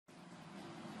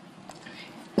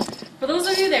For those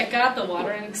of you that got the water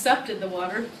and accepted the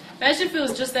water, imagine if it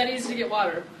was just that easy to get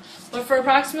water. But for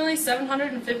approximately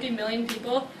 750 million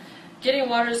people, getting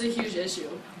water is a huge issue.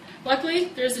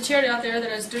 Luckily, there's a charity out there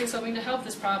that is doing something to help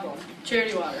this problem,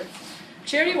 Charity Water.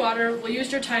 Charity Water will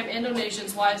use your time and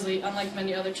donations wisely, unlike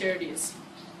many other charities.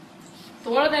 The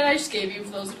water that I just gave you,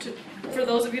 for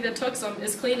those of you that took some,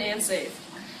 is clean and safe.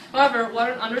 However,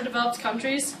 water in underdeveloped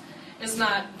countries is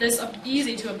not this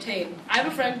easy to obtain. I have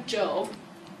a friend, Joe,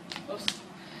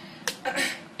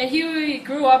 and he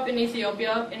grew up in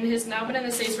Ethiopia and has now been in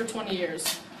the States for 20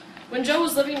 years. When Joe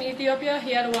was living in Ethiopia,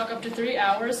 he had to walk up to 3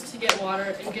 hours to get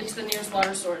water and get to the nearest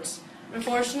water source.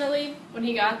 Unfortunately, when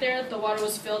he got there, the water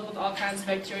was filled with all kinds of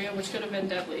bacteria, which could have been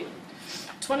deadly.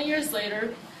 20 years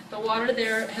later, the water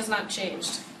there has not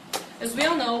changed. As we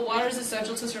all know, water is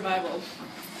essential to survival.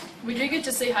 We drink it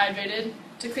to stay hydrated,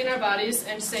 to clean our bodies,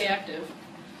 and to stay active.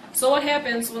 So what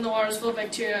happens when the water is full of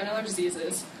bacteria and other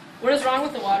diseases? What is wrong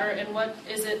with the water, and what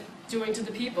is it doing to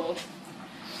the people?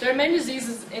 There are many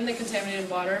diseases in the contaminated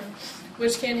water,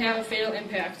 which can have a fatal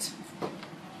impact.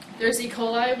 There's E.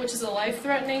 coli, which is a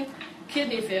life-threatening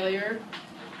kidney failure,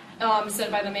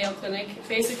 said by the Mayo Clinic.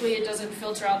 Basically, it doesn't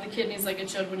filter out the kidneys like it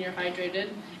should when you're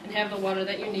hydrated and have the water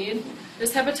that you need.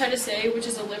 There's hepatitis A, which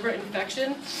is a liver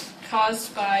infection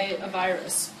caused by a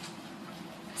virus.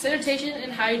 Sanitation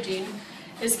and hygiene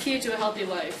is key to a healthy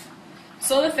life.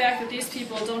 So the fact that these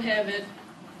people don't have it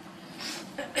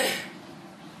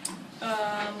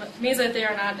means that they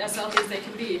are not as healthy as they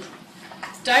can be.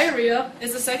 Diarrhea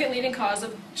is the second leading cause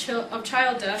of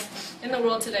child death in the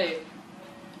world today,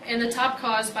 and the top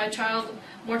cause by child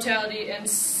mortality in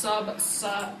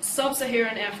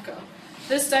sub-Saharan Africa.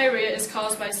 This diarrhea is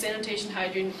caused by sanitation,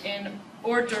 hygiene,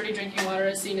 or dirty drinking water,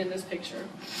 as seen in this picture.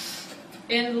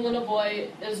 And the little boy,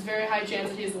 there's a very high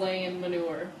chance that he's laying in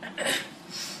manure.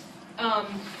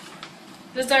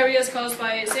 This diarrhea is caused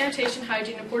by sanitation,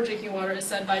 hygiene, and poor drinking water, is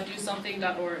said by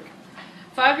DoSomething.org.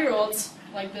 5-year-olds,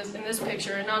 like this in this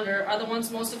picture and under, are the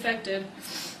ones most affected,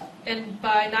 and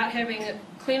by not having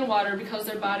clean water because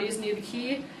their bodies need the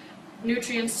key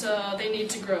nutrients they need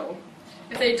to grow.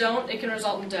 If they don't, it can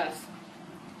result in death.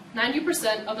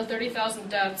 90% of the 30,000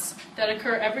 deaths that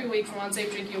occur every week from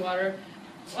unsafe drinking water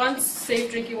and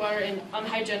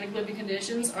unhygienic living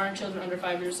conditions are in children under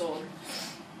 5 years old.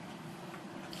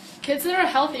 Kids that are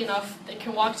healthy enough that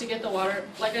can walk to get the water,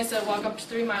 like I said, walk up to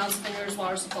 3 miles to the nearest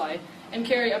water supply and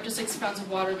carry up to 60 pounds of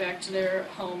water back to their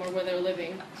home or where they're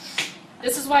living.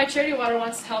 This is why Charity Water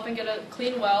wants to help and get a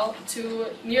clean well to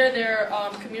near their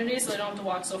community so they don't have to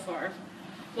walk so far.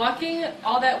 Walking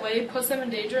all that way puts them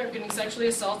in danger of getting sexually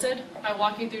assaulted by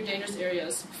walking through dangerous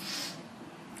areas.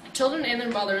 Children and their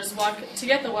mothers walk to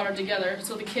get the water together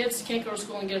so the kids can't go to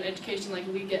school and get an education like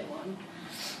we get one.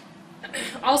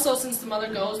 Also, since the mother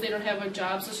goes, they don't have a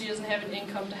job, so she doesn't have an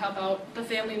income to help out the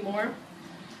family more.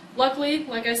 Luckily,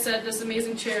 like I said, this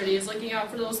amazing charity is looking out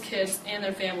for those kids and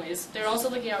their families. They're also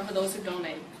looking out for those who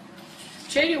donate.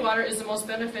 Charity Water is the most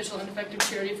beneficial and effective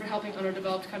charity for helping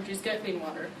underdeveloped countries get clean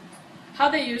water. How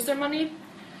they use their money?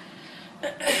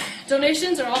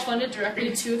 Donations are all funded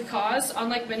directly to the cause,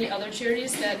 unlike many other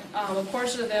charities that a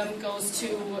portion of them goes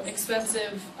to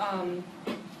expensive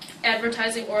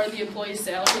advertising or the employees'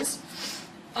 salaries.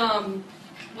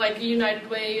 Like United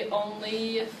Way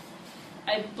only,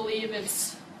 I believe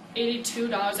it's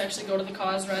 $82 actually go to the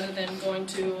cause rather than going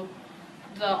to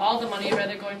all the money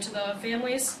rather going to the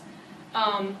families.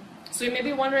 So you may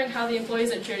be wondering how the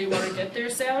employees at Charity Water get their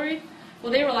salary.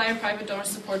 Well, they rely on private donors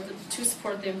to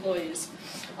support the employees.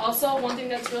 Also, one thing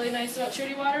that's really nice about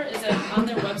Charity Water is that on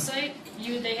their website,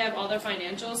 they have all their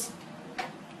financials.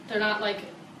 They're not like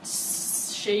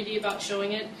shady about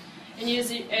showing it. And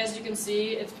as you can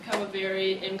see, it's become a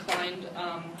very inclined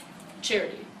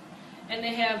charity. And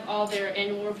they have all their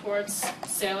annual reports,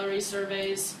 salary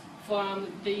surveys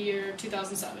from the year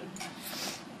 2007.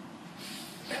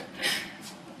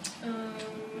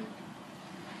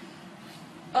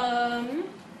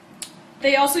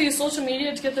 They also use social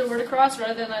media to get their word across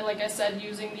rather than, like I said,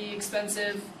 using the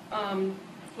expensive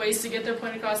ways to get their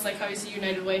point across, like how you see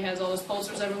United Way has all those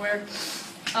posters everywhere.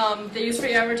 They use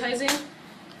free advertising.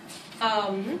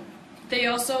 They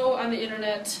also, on the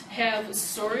internet, have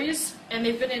stories, and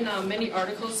they've been in many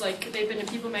articles, like they've been in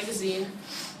People magazine.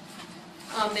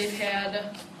 They've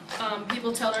had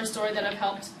people tell their story that have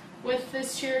helped with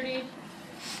this charity.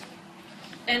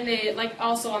 And they, like,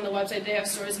 also on the website, they have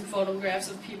stories and photographs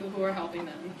of people who are helping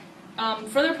them.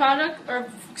 For their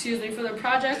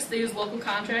projects, they use local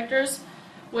contractors,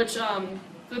 which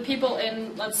the people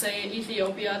in, let's say,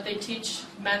 Ethiopia, they teach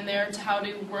men there how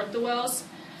to work the wells.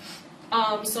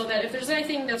 so that if there's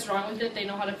anything that's wrong with it, they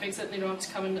know how to fix it. They don't have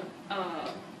to come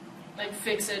and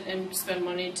fix it and spend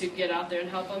money to get out there and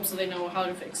help them, so they know how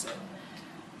to fix it.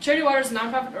 Charity Water is a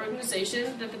nonprofit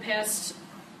organization that the past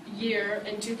year,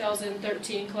 in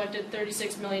 2013, collected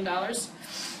 $36 million.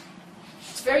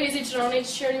 It's very easy to donate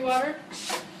to Charity Water.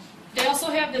 They also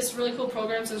have this really cool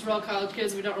program. Since we're all college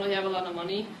kids, we don't really have a lot of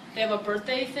money. They have a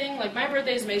birthday thing. Like, my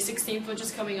birthday is May 16th, which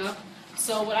is coming up.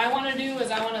 So what I want to do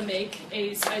is I want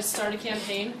to start a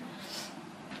campaign.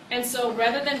 And so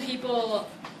rather than people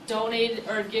donate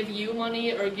or give you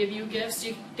money or give you gifts,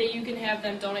 you can have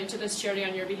them donate to this charity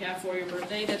on your behalf for your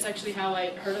birthday. That's actually how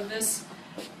I heard of this.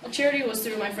 The charity was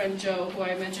through my friend Joe, who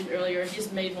I mentioned earlier.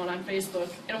 He's made one on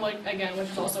Facebook, and which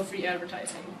is also free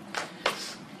advertising.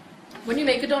 When you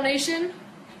make a donation,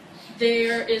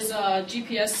 there is a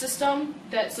GPS system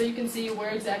so you can see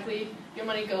where exactly your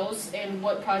money goes and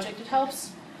what project it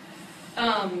helps.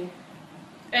 And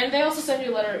they also send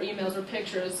you letter, emails, or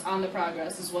pictures on the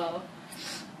progress as well.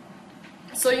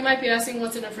 So you might be asking,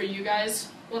 what's in it for you guys?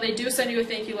 Well, they do send you a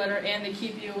thank you letter, and they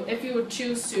keep you, if you would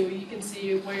choose to, you can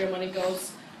see where your money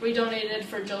goes. We donated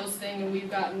for Joe's thing, and we've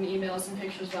gotten emails and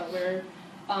pictures about where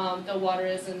the water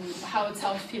is and how it's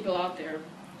helped people out there.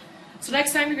 So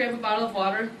next time you grab a bottle of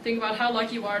water, think about how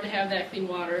lucky you are to have that clean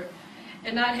water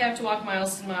and not have to walk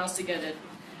miles and miles to get it.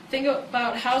 Think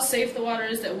about how safe the water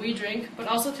is that we drink, but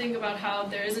also think about how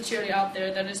there is a charity out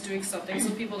there that is doing something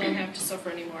so people don't have to suffer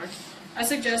anymore. I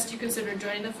suggest you consider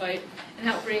joining the fight and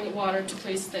help bring water to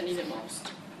places that need it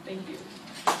most. Thank you.